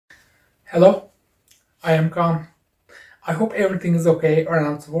Hello, I am Khan. I hope everything is okay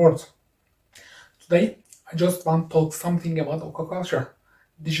around the world. Today, I just want to talk something about aquaculture,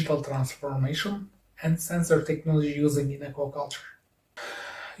 digital transformation, and sensor technology using in aquaculture.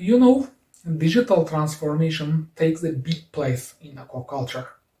 You know, digital transformation takes a big place in aquaculture.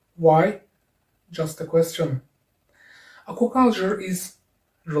 Why? Just a question. Aquaculture is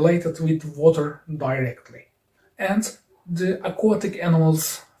related with water directly, and the aquatic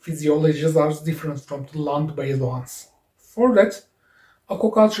animals' physiologies are different from the land-based ones. For that,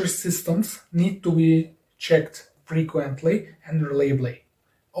 aquaculture systems need to be checked frequently and reliably.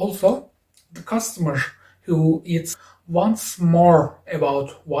 Also, the customer who eats wants more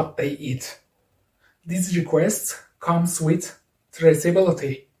about what they eat. This request comes with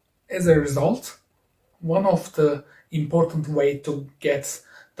traceability. As a result, one of the important ways to get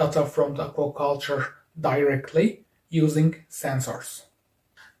data from the aquaculture directly using sensors.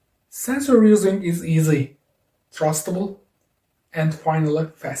 Sensor using is easy, trustable, and finally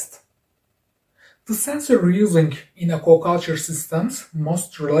fast. The sensor using in aquaculture systems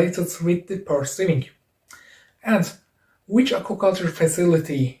most related with the perceiving, and which aquaculture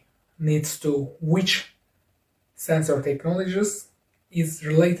facility needs to which sensor technologies is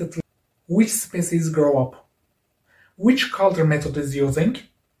related to which species grow up, which culture method is using,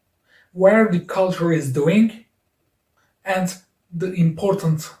 where the culture is doing, and the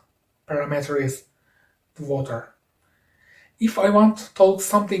important parameter is the water. If I want to talk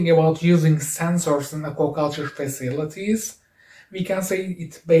something about using sensors in aquaculture facilities, we can say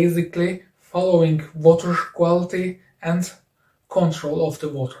it basically following water quality and control of the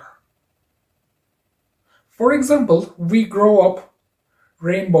water. For example, we grow up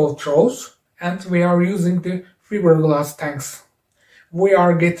rainbow trout and we are using the fiberglass tanks. We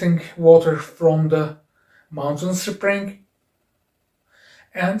are getting water from the mountain spring,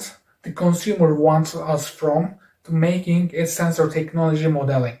 and the consumer wants us from to making a sensor technology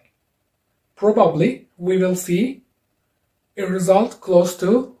modeling. Probably we will see a result close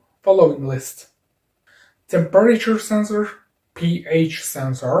to following list: temperature sensor, pH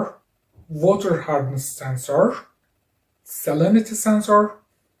sensor, water hardness sensor, salinity sensor,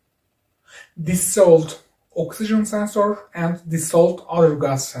 dissolved oxygen sensor and dissolved other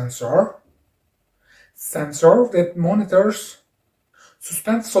gas sensor, sensor that monitors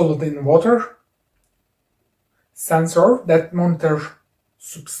suspended solid in water, sensor that monitors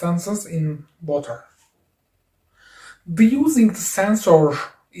substances in water. The using the sensor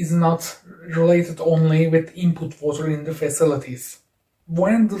is not related only with input water in the facilities.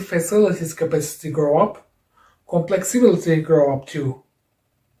 When the facilities capacity grow up, complexity grow up too.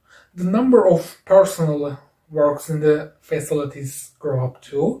 The number of personnel works in the facilities grow up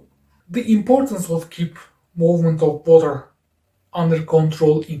too. The importance of keep movement of water under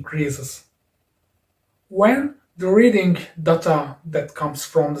control increases. When the reading data that comes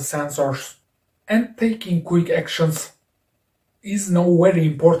from the sensors and taking quick actions is now very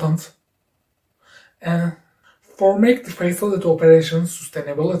important for make the facility operation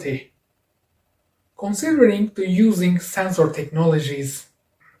sustainability. Considering the using sensor technologies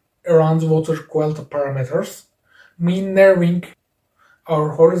around water quality parameters mean narrowing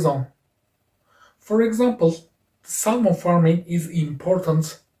our horizon. For example, salmon farming is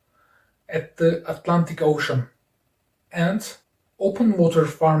important at the Atlantic Ocean, and open water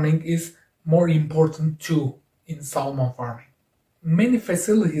farming is more important too in salmon farming. Many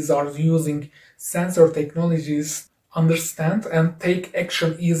facilities are using sensor technologies, understand and take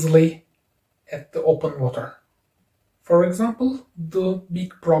action easily at the open water. For example, the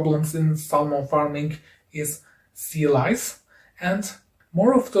big problems in salmon farming is sea lice, and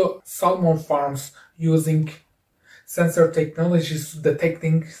more of the salmon farms using sensor technologies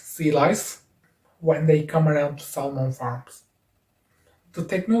detecting sea lice when they come around to salmon farms. The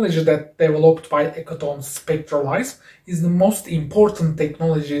technology that developed by Ecotone Spectralize is the most important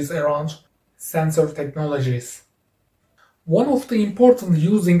technologies around sensor technologies. One of the important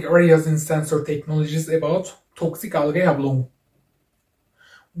using areas in sensor technologies is about toxic algae bloom.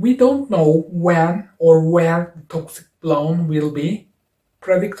 We don't know when or where the toxic bloom will be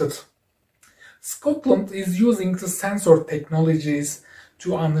predicted. Scotland is using the sensor technologies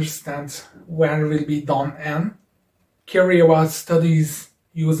to understand where will be done and carry out studies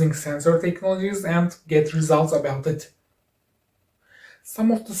using sensor technologies and get results about it.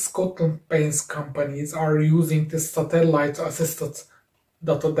 Some of the Scotland-based companies are using the satellite-assisted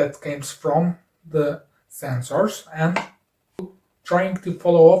data that comes from the sensors and trying to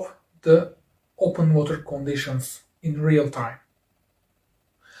follow up the open water conditions in real time.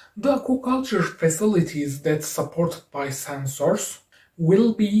 The aquaculture facilities that supported by sensors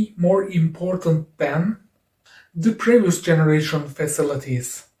will be more important than the previous generation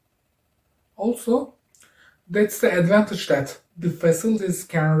facilities. Also, that's the advantage that the facilities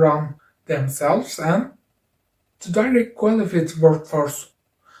can run themselves and to direct qualified workforce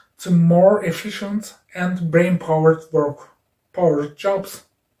to more efficient and brain-powered powered jobs.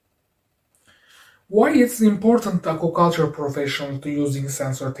 Why it's important to aquaculture professional to using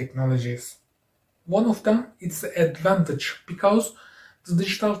sensor technologies? One of them is the advantage because the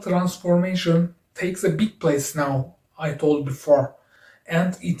digital transformation takes a big place now, I told before,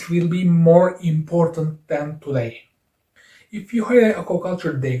 and it will be more important than today. If you have an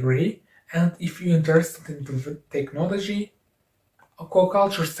aquaculture degree and if you're interested in technology,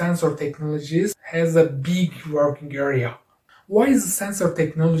 aquaculture sensor technologies has a big working area. Why is sensor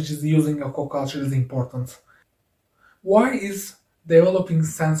technologies using aquaculture is important? Why is developing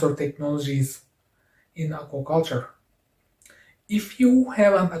sensor technologies in aquaculture? If you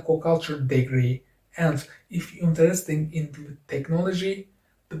have an aquaculture degree and if you're interested in technology,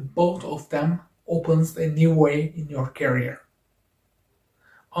 the both of them opens a new way in your career.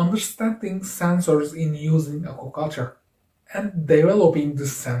 Understanding sensors in using aquaculture and developing the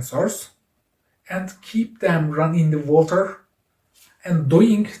sensors and keep them run in the water and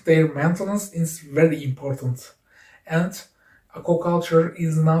doing their maintenance is very important. And aquaculture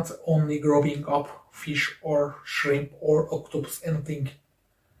is not only growing up fish or shrimp or octopus, anything.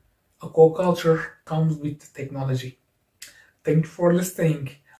 Aquaculture comes with technology. Thank you for listening.